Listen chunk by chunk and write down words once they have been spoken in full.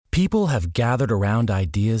People have gathered around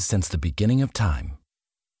ideas since the beginning of time,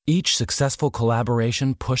 each successful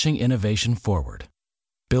collaboration pushing innovation forward,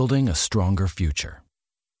 building a stronger future.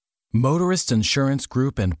 Motorists Insurance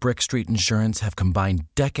Group and Brick Street Insurance have combined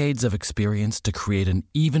decades of experience to create an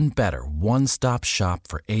even better one-stop shop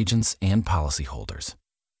for agents and policyholders,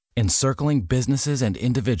 encircling businesses and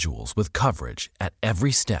individuals with coverage at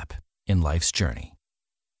every step in life's journey.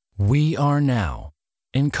 We are now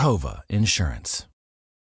Encova Insurance.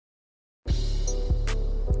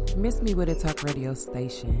 Miss Me With It Talk radio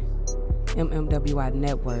station, MMWI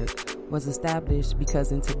Network, was established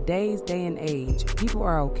because in today's day and age, people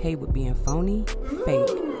are okay with being phony, fake,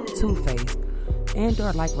 two-faced, and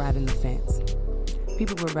or like riding the fence.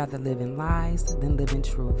 People would rather live in lies than live in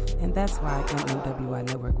truth, and that's why MMWI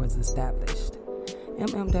Network was established.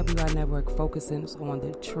 MMWI Network focuses on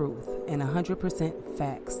the truth and 100%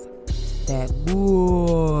 facts. That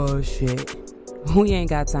bullshit. We ain't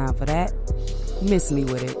got time for that. Miss me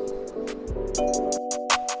with it.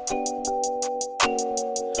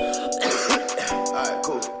 Alright,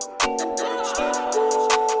 cool.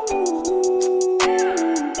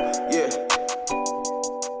 Yeah.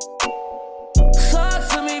 Talk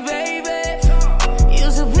to me, baby.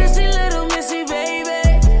 You's a pretty little missy, baby.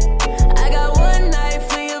 I got one night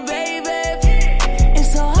for you, baby.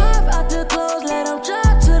 It's so hard out the clothes, let them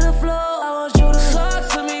drop to the floor. I want you to talk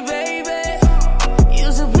to me, baby.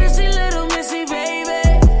 You's a pretty little missy, baby.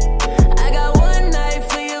 I got one night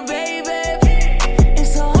for you, baby.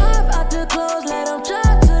 It's so hard out the clothes, let them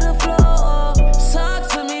drop to the floor. Talk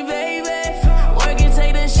to me, baby. Work and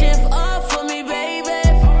take the shift off for me, baby.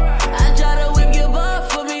 I try to whip your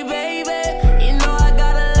butt for me, baby. You know I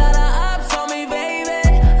got a lot of ops on me, baby.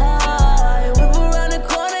 I whip around the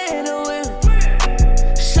corner in a whip.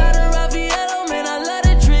 Shot a Raffaello, man, I let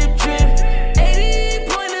it drip, drip. 80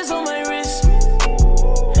 pointers on my wrist.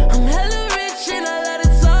 I'm hella rich and I let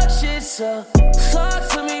it talk shit, so talk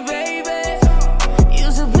to me, baby.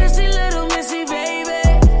 You's a pretty little missy, baby.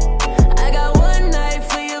 I got one night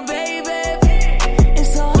for you, baby.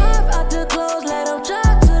 It's so hard out the clothes, let them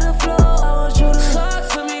drop to the floor. I want you to talk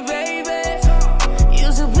to me, baby.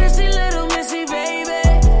 You's a pretty little missy, baby.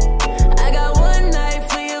 I got one night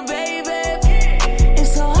for you, baby.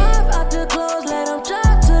 It's so hard out the clothes, let them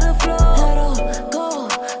drop to the floor. Let 'em go,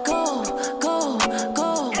 go, go,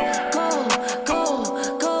 go, go, go,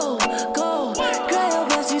 go, go. Grab your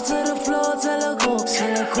bestie to the floor, tell her go.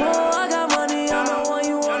 Tell her go, I got money, I'm the one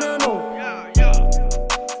you wanna know.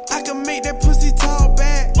 I can make that pussy talk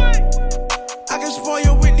back. I can spoil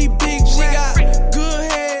you with these big She got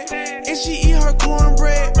good head, and she eat her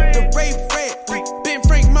cornbread. The Ray Fred, Ben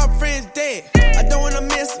Frank, my friend's dead. I don't wanna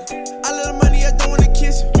miss her. I love the money, I don't wanna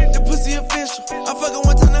kiss her. The pussy official. I fuck her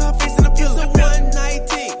one time to her face in the pillow. It's a one night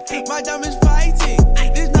thing. My diamonds fighting.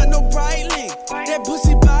 There's not no bright link. That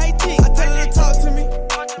pussy biting. I tell her to talk to me.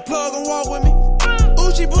 Plug and walk with me.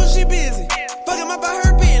 Ooh, she bushy busy. Fucking my by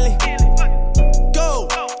her Bentley. Go.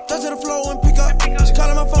 Throw to the floor and pick up. She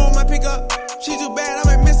calling my phone, my pick up. She too bad,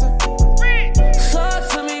 I might miss her. Talk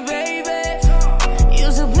to me, baby.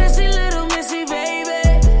 You's a pretty little missy, baby.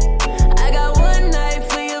 I got one night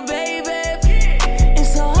for you, baby.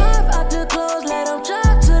 It's so hard out the clothes, let them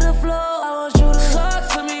drop to the floor. I want you to talk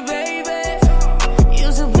to me, baby.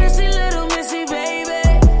 You's a pretty little missy, baby.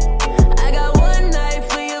 I got one night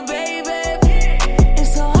for you, baby.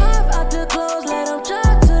 It's so hard out the clothes, let them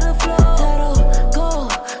drop to the floor. Let 'em go,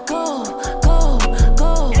 go, go,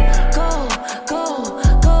 go, go, go,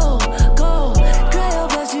 go, go. Grab your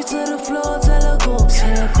bestie to the floor, tell her go.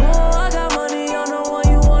 Tell her go, I got money, I'm the one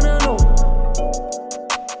you wanna know.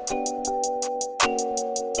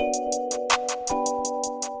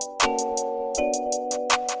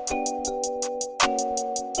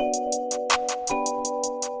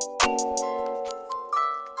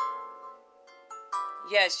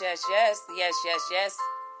 Yes, yes, yes, yes, yes, yes.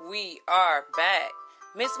 We are back.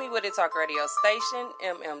 Miss Me With It Talk radio station,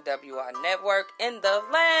 MMWI Network, in the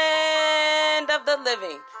land of the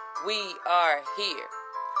living. We are here.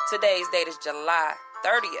 Today's date is July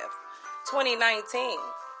 30th, 2019,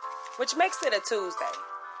 which makes it a Tuesday,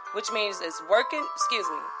 which means it's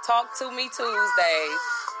Talk to Me Tuesdays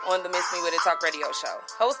on the Miss Me With It Talk radio show,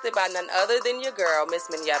 hosted by none other than your girl, Miss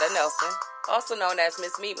Minyetta Nelson, also known as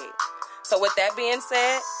Miss Mimi. So with that being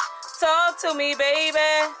said, talk to me, baby.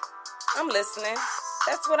 I'm listening.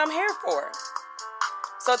 That's what I'm here for.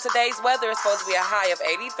 So today's weather is supposed to be a high of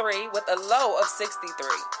 83 with a low of 63.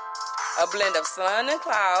 A blend of sun and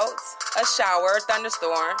clouds, a shower,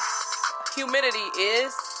 thunderstorm. Humidity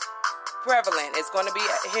is prevalent. It's going to be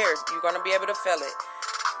here. You're going to be able to feel it.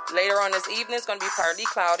 Later on this evening, it's going to be partly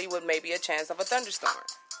cloudy with maybe a chance of a thunderstorm.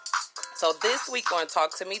 So this week on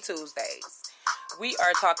Talk to Me Tuesdays, we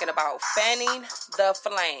are talking about fanning the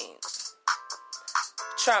flames.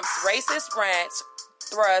 Trump's racist rants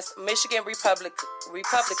thrust Michigan Republicans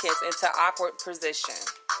into awkward position.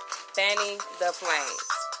 Fanning the flames.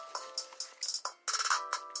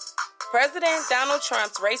 President Donald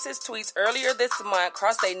Trump's racist tweets earlier this month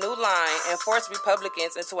crossed a new line and forced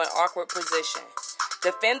Republicans into an awkward position.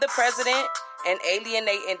 Defend the president and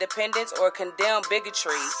alienate independents, or condemn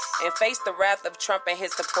bigotry and face the wrath of Trump and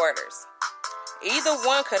his supporters. Either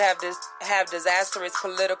one could have disastrous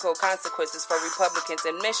political consequences for Republicans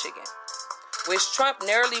in Michigan, which Trump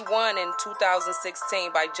narrowly won in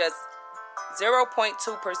 2016 by just 0.2%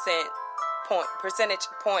 percentage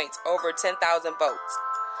points over 10,000 votes.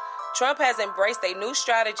 Trump has embraced a new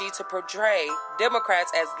strategy to portray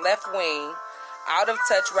Democrats as left-wing,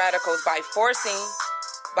 out-of-touch radicals by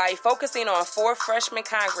focusing on 4 freshman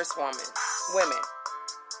women.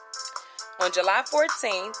 On July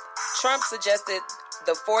 14th, Trump suggested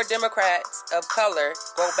the 4 Democrats of color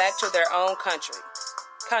go back to their own countries.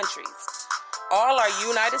 All are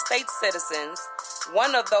United States citizens.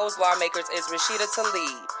 One of those lawmakers is Rashida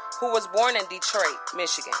Tlaib, who was born in Detroit,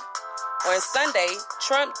 Michigan. On Sunday,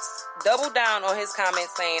 Trump doubled down on his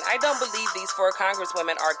comments, saying, "I don't believe these 4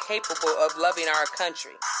 congresswomen are capable of loving our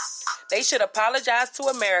country. They should apologize to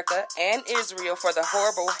America and Israel for the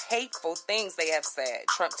horrible, hateful things they have said,"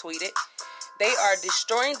 Trump tweeted. "They are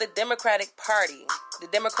destroying the Democrat Party,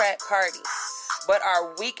 but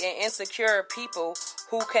are weak and insecure people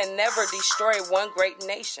who can never destroy one great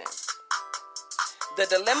nation." The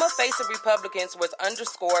dilemma facing Republicans was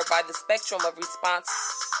underscored by the spectrum of response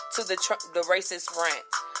to the racist rant,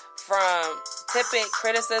 from tepid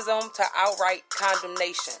criticism to outright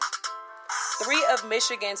condemnation. 3 of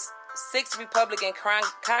Michigan's 6 Republican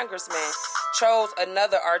congressmen chose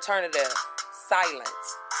another alternative: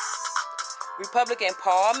 silence. Republican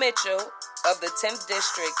Paul Mitchell of the 10th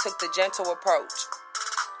District took the gentle approach.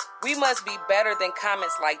 "We must be better than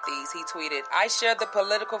comments like these," he tweeted. "I share the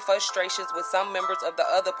political frustrations with some members of the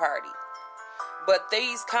other party, but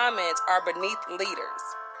these comments are beneath leaders."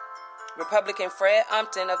 Republican Fred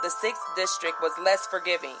Upton of the 6th District was less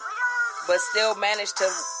forgiving, but still managed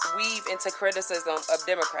to weave into criticism of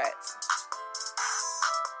Democrats.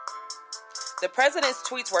 "The president's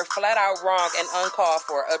tweets were flat out wrong and uncalled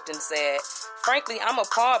for," Upton said. "Frankly, I'm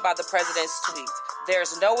appalled by the president's tweets.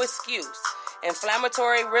 There's no excuse.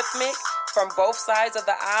 Inflammatory rhetoric from both sides of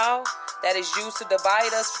the aisle that is used to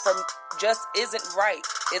divide us from just isn't right.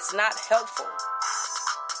 It's not helpful."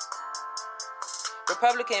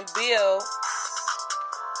 Republican Bill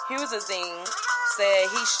Huizing said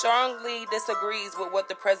he strongly disagrees with what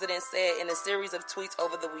the president said in a series of tweets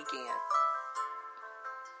over the weekend.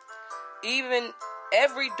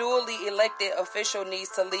 Every duly elected official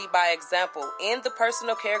needs to lead by example, end the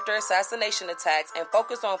personal character assassination attacks, and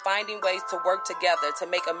focus on finding ways to work together to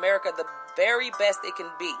make America the very best it can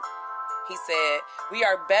be. He said, "We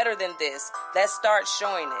are better than this. Let's start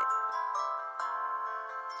showing it."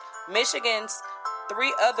 Michigan's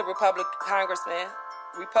 3 other Republican congressmen,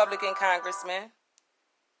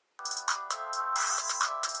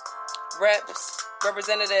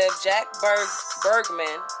 Representative Jack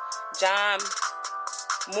Bergman, John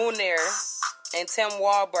Munir, and Tim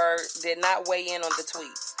Walberg, did not weigh in on the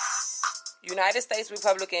tweets. United States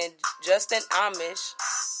Republican Justin Amish,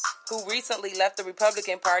 who recently left the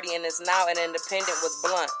Republican Party and is now an independent, was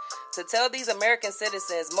blunt. "To tell these American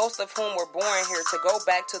citizens, most of whom were born here, to go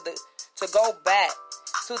back to the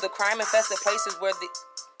crime-infested places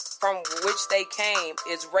from which they came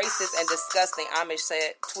is racist and disgusting," Amish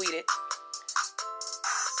tweeted.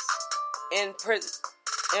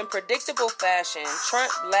 In predictable fashion,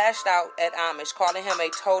 Trump lashed out at Amish, calling him a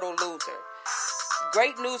total loser.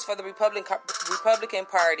 "Great news for the Republican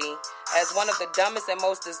Party, as one of the dumbest and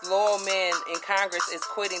most disloyal men in Congress is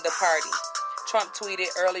quitting the party," Trump tweeted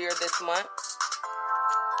earlier this month.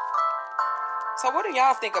 So what do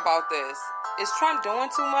y'all think about this? Is Trump doing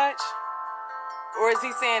too much? Or is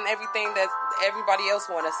he saying everything that everybody else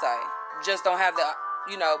want to say? Just don't have the,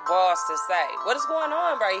 balls to say. What is going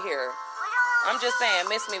on right here? I'm just saying,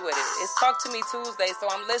 miss me with it. It's Talk to Me Tuesday, so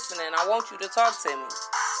I'm listening. I want you to talk to me.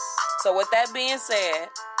 So with that being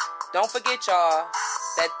said, don't forget, y'all,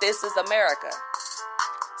 that this is America.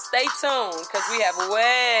 Stay tuned, because we have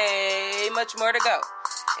way much more to go.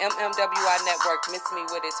 MMWI Network, Miss Me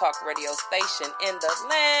With It Talk Radio Station in the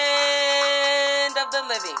land of the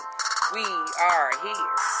living. We are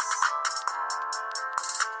here.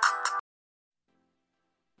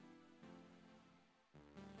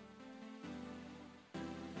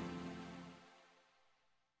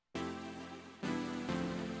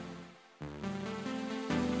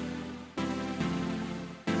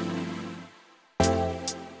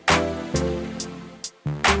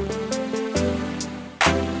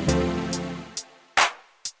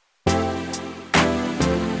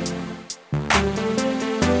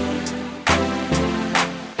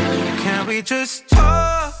 we just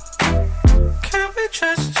talk? Can we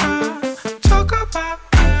just talk? Talk about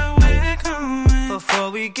where we're going before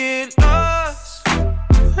we get lost.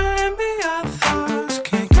 Let me our thoughts.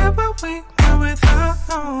 Can't get what we want without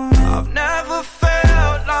knowing. I've never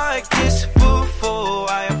felt like this before.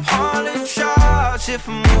 I apologize if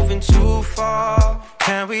I'm moving too far.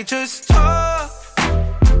 Can we just talk?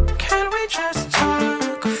 Can we just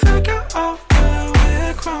talk? Figure out where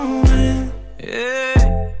we're growing. Yeah.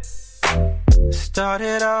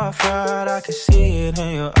 Started off right, I can see it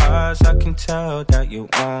in your eyes. I can tell that you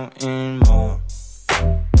wanting more.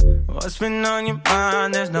 What's been on your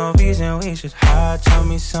mind? There's no reason we should hide. Tell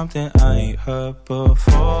me something I ain't heard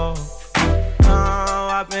before. Oh,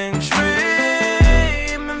 I've been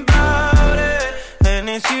dreaming about it, and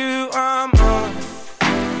it's you I'm on.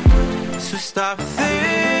 So stop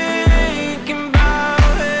thinking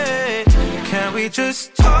about it. Can we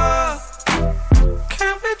just talk?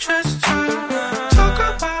 Can we just talk? Talk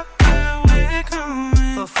about where we're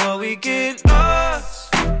going before we get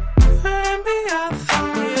lost. Let me our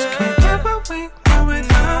thoughts. Can't get what we want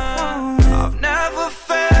without knowing. I've never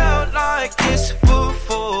felt like this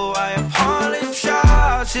before. I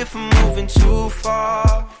apologize if I'm moving too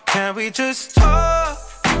far. Can we just talk?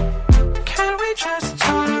 Can we just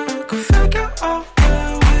talk? Figure out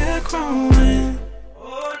where we're growing.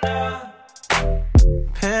 Oh, nah.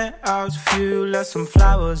 Penthouse view, left some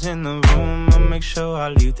flowers in the room. I'll make sure I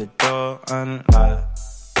leave the door unlocked.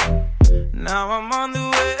 Now I'm on the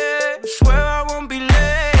way, swear I won't be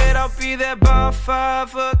late. I'll be there by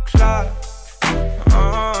 5 o'clock.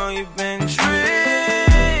 Oh, you've been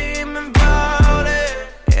dreaming about it,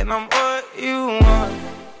 and I'm what you want.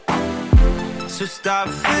 So stop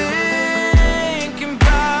thinking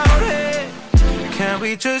about it. Can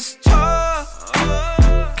we just talk?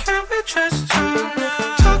 Can we just talk?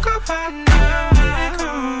 Talk about where we're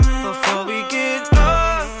going before we get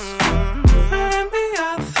lost. Let me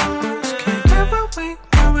our thoughts. Can't get what we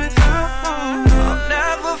want without knowing. I've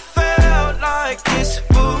never felt like this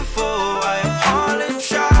before. I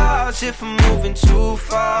apologize if I'm moving too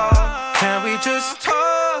far. Can we just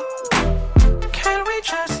talk? Can we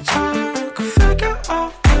just talk? Figure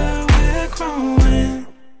out where we're growing.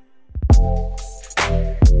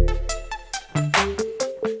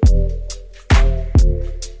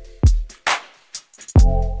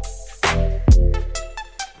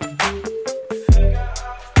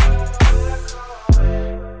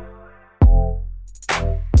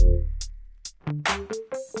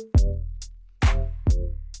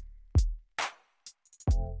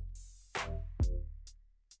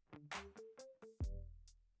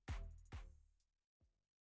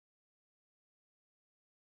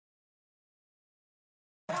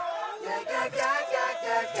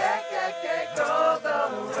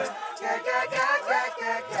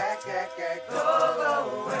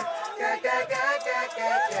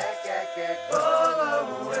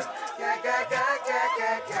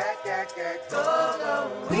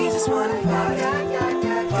 We just wanna party,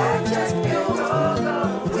 party just for you.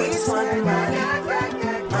 We just wanna party,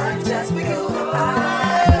 party just for you. I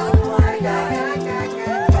wanna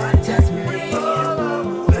party just for me.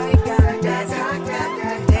 We ain't gotta dance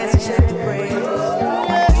and shake the bread.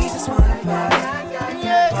 We just wanna party,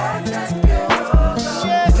 party just for you.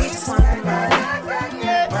 We just wanna party,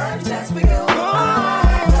 party just for you.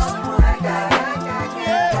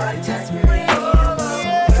 Party just for me.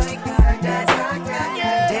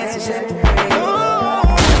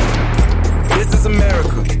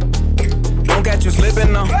 Catch you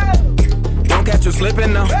slipping now. Don't catch you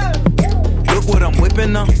slipping now. Look what I'm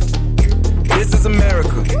whipping now. This is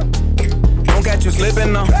America. Don't catch you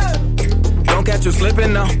slipping now. Don't catch you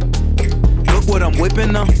slipping now. Look what I'm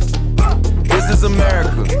whipping now. This is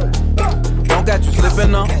America. Don't catch you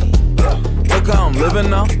slipping now. Look how I'm living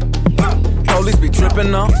now. Police be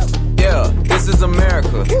tripping now. Yeah, this is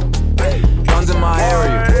America. Guns in my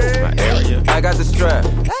area. I got the strap.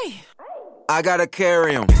 I gotta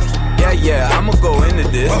carry 'em. Yeah, I'ma go into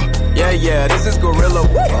this. Yeah, this is gorilla.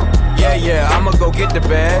 Yeah, I'ma go get the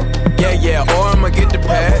bag. Yeah, or I'ma get the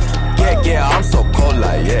pad. Yeah, I'm so cold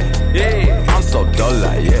like, yeah. I'm so dull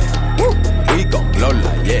like, yeah. We gon' blow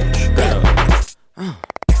like, yeah.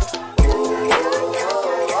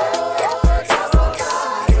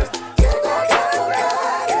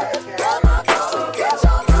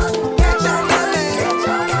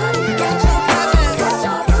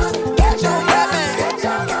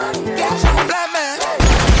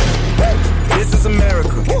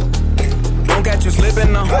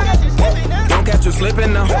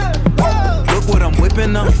 Slipping now. Look what I'm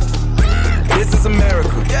whipping now. This is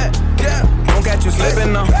America. Don't catch you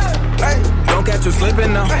slipping now. Don't catch catch you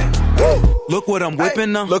slipping now. Look what I'm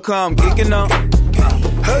whipping now. Look how I'm geeking now.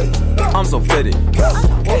 I'm so fitted.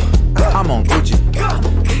 I'm on Gucci.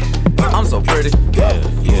 I'm so pretty. Yeah.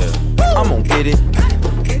 I'm gonna get it.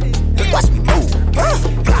 Watch me move.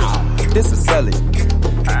 This is selling.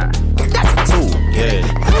 That's a tool.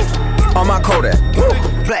 Yeah. On my Kodak.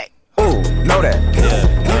 Black. Ooh, know that. Yeah,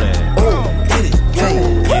 know that. Ooh, get it. Get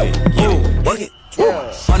it. Ooh, work it.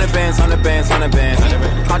 100 bands, 100 bands, 100 bands.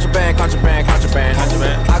 Contraband, contraband,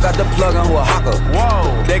 contraband. I got the plug on who a hawker.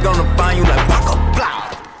 Whoa. They gonna find you like Baka. Blah.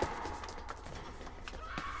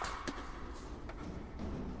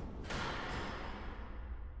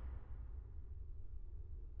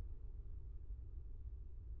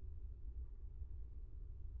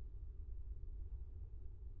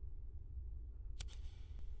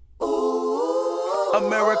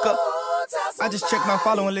 America. I just checked my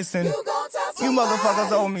follow and listen. You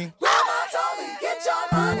motherfuckers owe me. Get your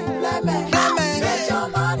money, black man. Black man. Get your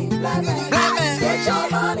money, black man. Black man. Get your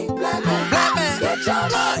money, black man. Black man. Get your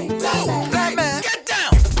money, black man. Black man. Get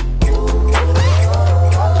down.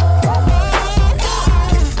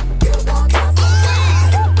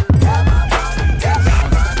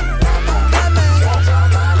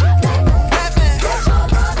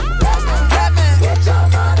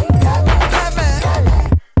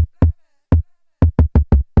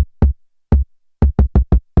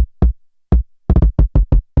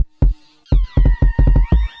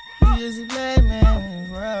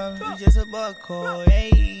 Cold,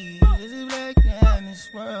 hey, just a black man in this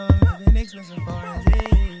world, living expensive foreign,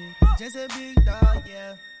 hey. Just a big dog,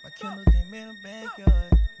 yeah. My Kindle came in the backyard.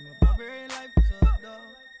 From a barbarian life to a dog.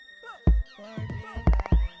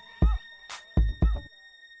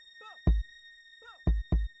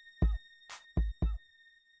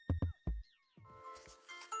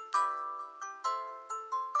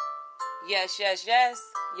 Yes, yes, yes.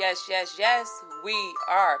 Yes, yes, yes. We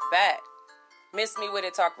are back. Miss Me With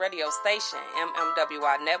It Talk radio station,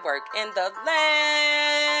 MMWI Network, in the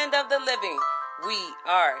land of the living. We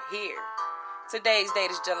are here. Today's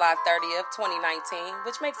date is July 30th, 2019,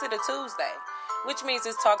 which makes it a Tuesday, which means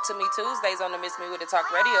it's Talk to Me Tuesdays on the Miss Me With It Talk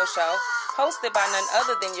radio show, hosted by none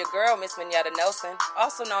other than your girl, Miss Minyetta Nelson,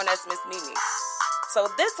 also known as Miss Mimi. So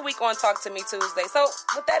this week on Talk to Me Tuesday, so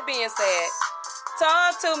with that being said,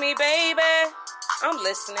 talk to me, baby. I'm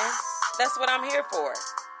listening. That's what I'm here for.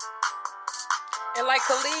 And like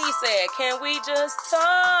Khalid said, can we just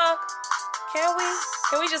talk? Can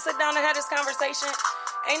we just sit down and have this conversation?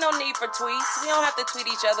 Ain't no need for tweets. We don't have to tweet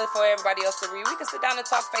each other for everybody else to read. We can sit down and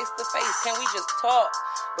talk face to face. Can we just talk?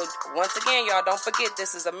 But once again, y'all, don't forget,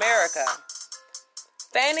 this is America.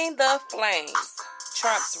 Fanning the flames.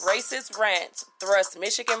 Trump's racist rants thrust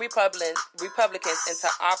Michigan Republicans into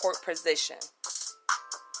awkward position.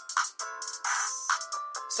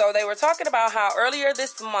 So they were talking about how earlier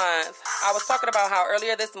this month,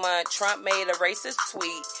 Trump made a racist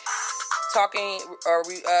tweet talking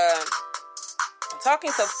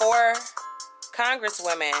to 4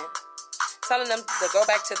 congresswomen, telling them to go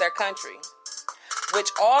back to their country, which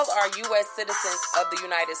all are U.S. citizens of the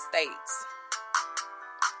United States.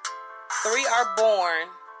 3 are born,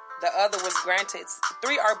 the other was granted,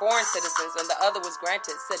 3 are born citizens and the other was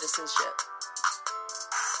granted citizenship.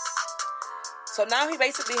 So now he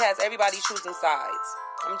basically has everybody choosing sides.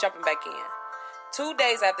 I'm jumping back in. 2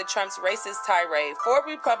 days after Trump's racist tirade, 4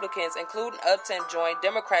 Republicans, including Upton, joined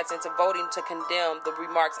Democrats into voting to condemn the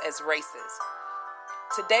remarks as racist.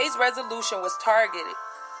 Today's resolution was targeted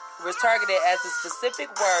as the specific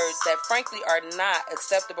words that frankly are not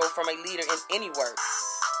acceptable from a leader in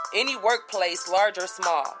any workplace, large or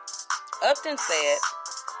small. Upton said,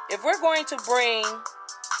 if we're going to bring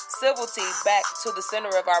civility back to the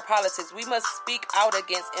center of our politics, we must speak out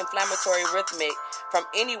against inflammatory rhetoric from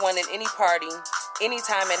anyone in any party,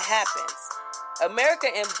 anytime it happens. America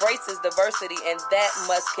embraces diversity, and that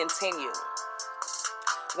must continue.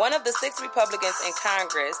 One of the 6 Republicans in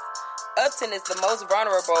Congress, Upton is the most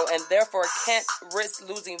vulnerable and therefore can't risk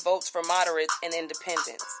losing votes for moderates and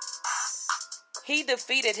independents. He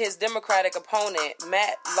defeated his Democratic opponent,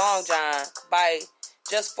 Matt Longjohn, by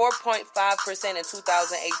just 4.5% in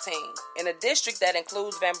 2018, in a district that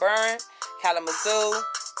includes Van Buren, Kalamazoo,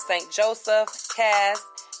 St. Joseph, Cass,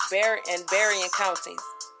 and Berrien counties,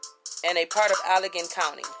 and a part of Allegan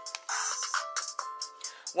County.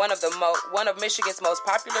 One of Michigan's most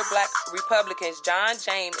popular black Republicans, John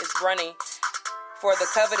James, is running for the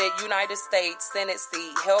coveted United States Senate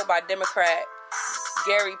seat held by Democrat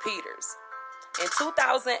Gary Peters. In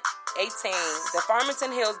 2018, the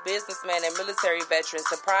Farmington Hills businessman and military veteran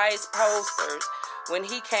surprised pollsters when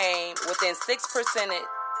he came within 6%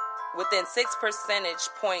 within 6 percentage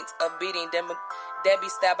points of beating Debbie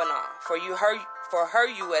Stabenow for her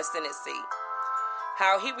U.S. Senate seat.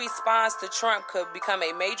 How he responds to Trump could become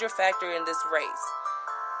a major factor in this race.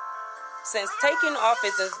 Since taking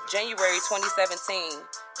office in January 2017,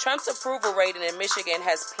 Trump's approval rating in Michigan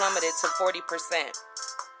has plummeted to 40%,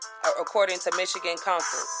 according to Michigan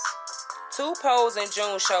Council. 2 polls in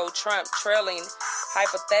June showed Trump trailing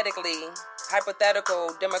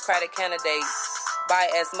hypothetical Democratic candidates by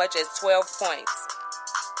as much as 12 points.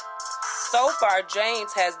 So far,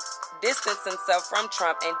 James has distanced himself from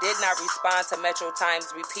Trump and did not respond to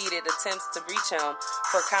MetroTimes' repeated attempts to reach him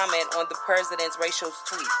for comment on the president's racial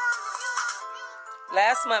tweet.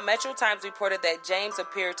 Last month, MetroTimes reported that James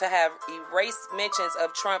appeared to have erased mentions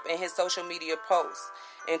of Trump in his social media posts,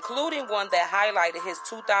 including one that highlighted his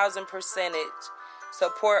 2,000%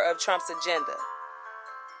 support of Trump's agenda.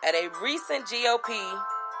 At a recent GOP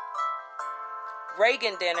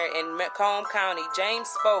Reagan dinner in Macomb County, James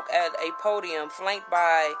spoke at a podium flanked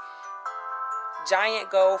by giant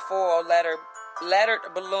gold foil lettered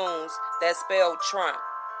balloons that spelled Trump.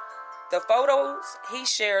 The photos he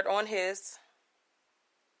shared on his...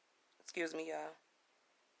 Excuse me, y'all.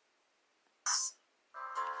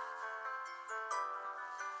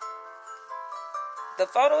 The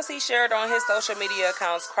photos he shared on his social media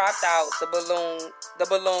accounts cropped out the balloon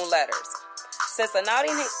letters. Since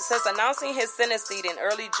announcing his Senate seat in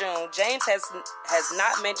early June, James has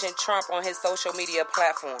not mentioned Trump on his social media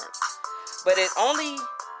platforms. But it's only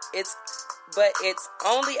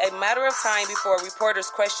a matter of time before reporters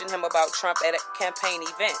question him about Trump at campaign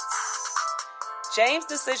events. James'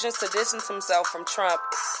 decisions to distance himself from Trump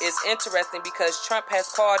is interesting because Trump has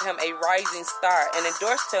called him a rising star and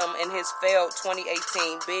endorsed him in his failed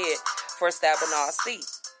 2018 bid for Stabenow's seat.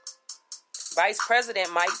 Vice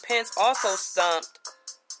President Mike Pence also stumped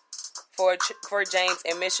for James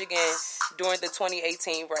in Michigan during the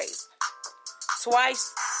 2018 race.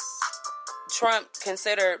 Twice, Trump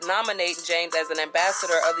considered nominating James as an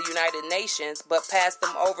ambassador of the United Nations, but passed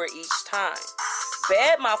him over each time.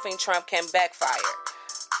 Bad-mouthing Trump can backfire.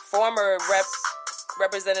 Former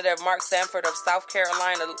Representative Mark Sanford of South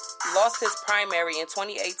Carolina lost his primary in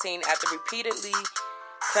 2018 after repeatedly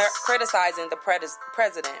criticizing the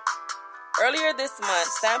president. Earlier this month,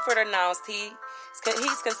 Sanford announced he's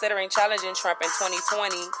considering challenging Trump in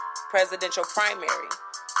 2020 presidential primary.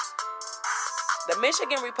 The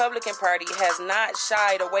Michigan Republican Party has not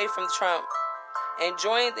shied away from Trump and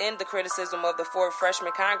joined in the criticism of the 4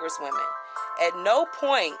 freshman congresswomen. At no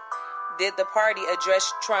point did the party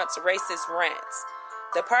address Trump's racist rants.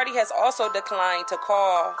 The party has also declined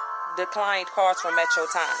calls from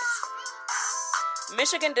MetroTimes.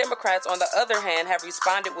 Michigan Democrats, on the other hand, have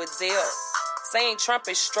responded with zeal, saying Trump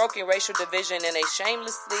is stroking racial division in a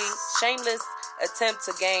shameless attempt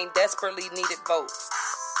to gain desperately needed votes.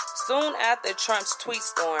 Soon after Trump's tweet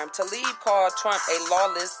storm, Tlaib called Trump a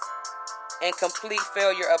lawless and complete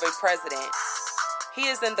failure of a president. He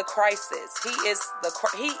is in the crisis. He is the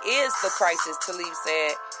crisis, Tlaib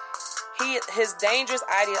said. His dangerous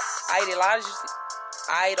ideology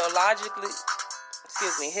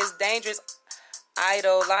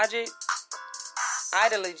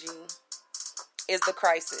is the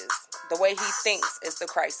crisis. The way he thinks is the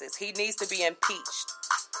crisis. He needs to be impeached.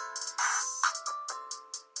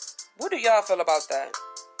 What do y'all feel about that?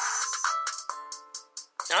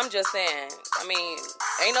 I'm just saying. I mean,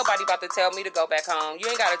 ain't nobody about to tell me to go back home. You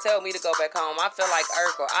ain't got to tell me to go back home. I feel like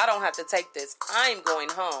Urkel. I don't have to take this. I'm going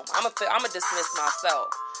home. I'm going to dismiss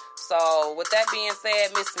myself. So, with that being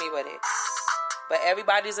said, miss me with it. But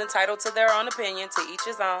everybody's entitled to their own opinion, to each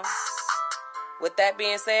his own. With that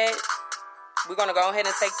being said, we're going to go ahead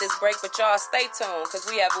and take this break. But y'all stay tuned because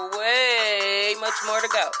we have way much more to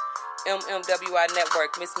go. MMWI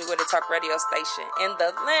Network, Miss Me With It Talk radio station. In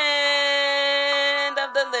the land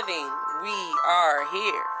of the living, we are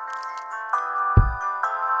here.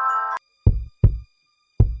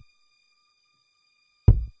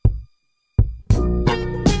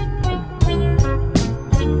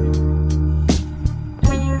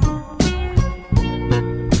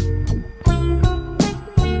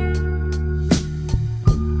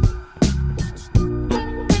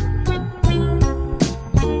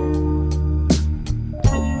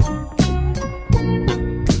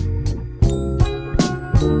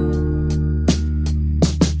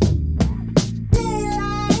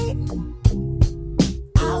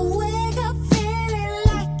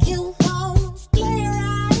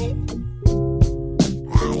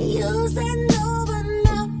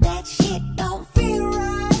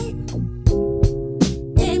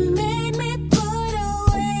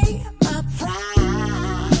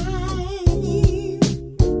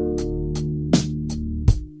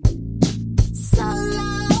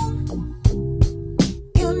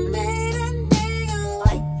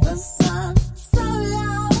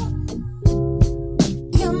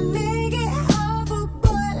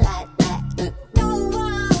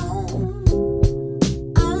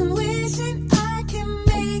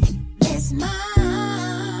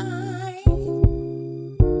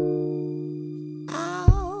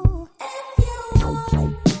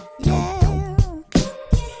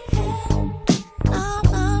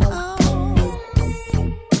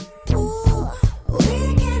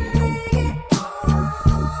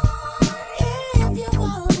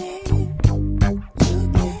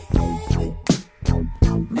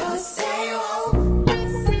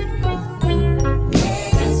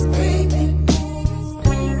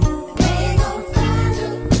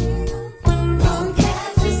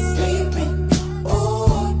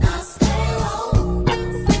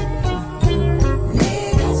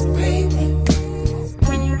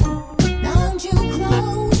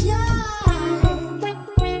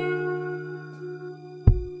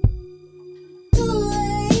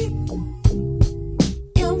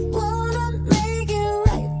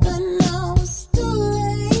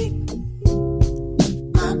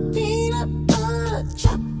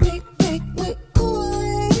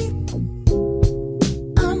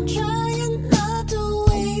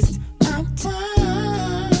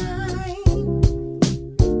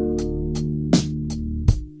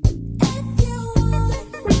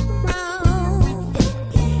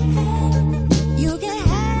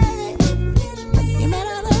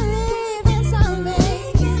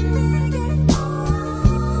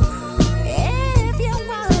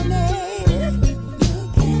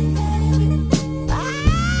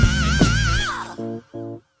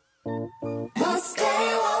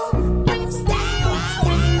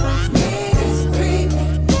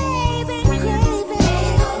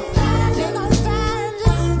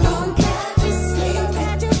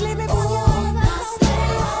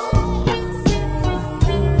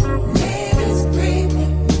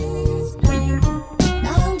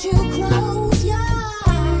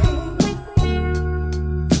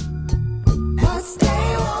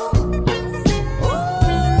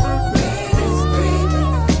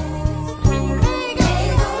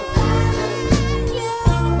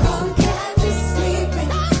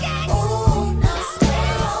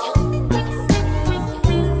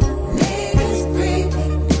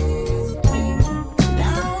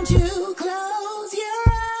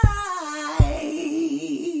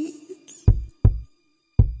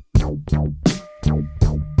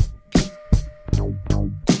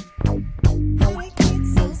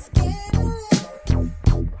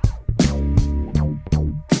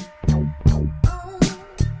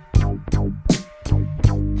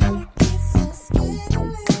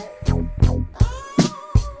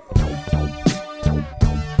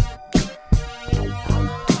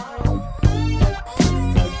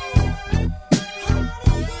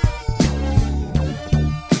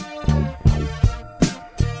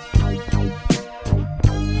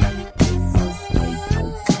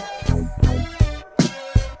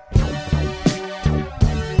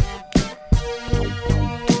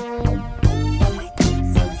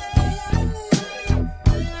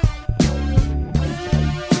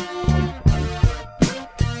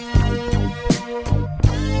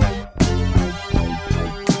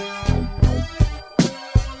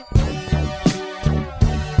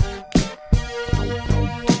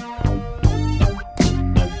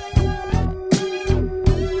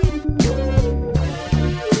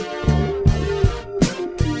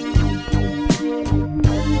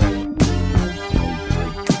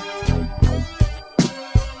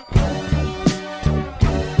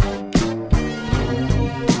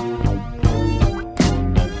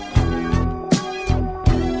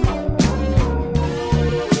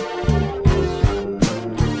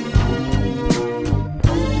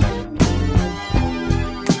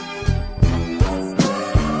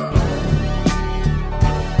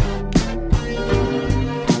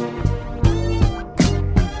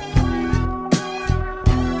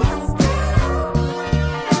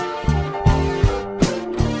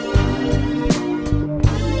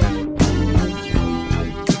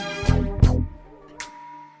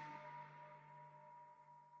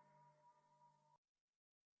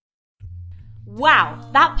 Wow,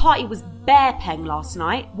 that party was bear peng last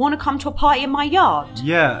night. Wanna come to a party in my yard?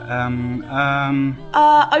 Yeah,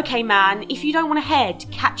 Okay man, if you don't wanna head,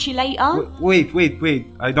 catch you later. Wait,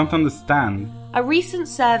 I don't understand. A recent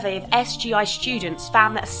survey of SGI students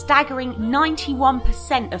found that a staggering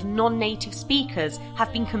 91% of non-native speakers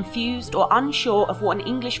have been confused or unsure of what an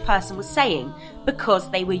English person was saying because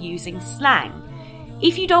they were using slang.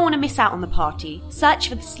 If you don't want to miss out on the party, search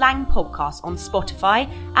for the Slang Podcast on Spotify,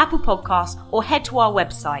 Apple Podcasts, or head to our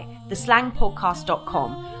website,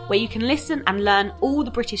 theslangpodcast.com, where you can listen and learn all the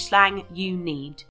British slang you need.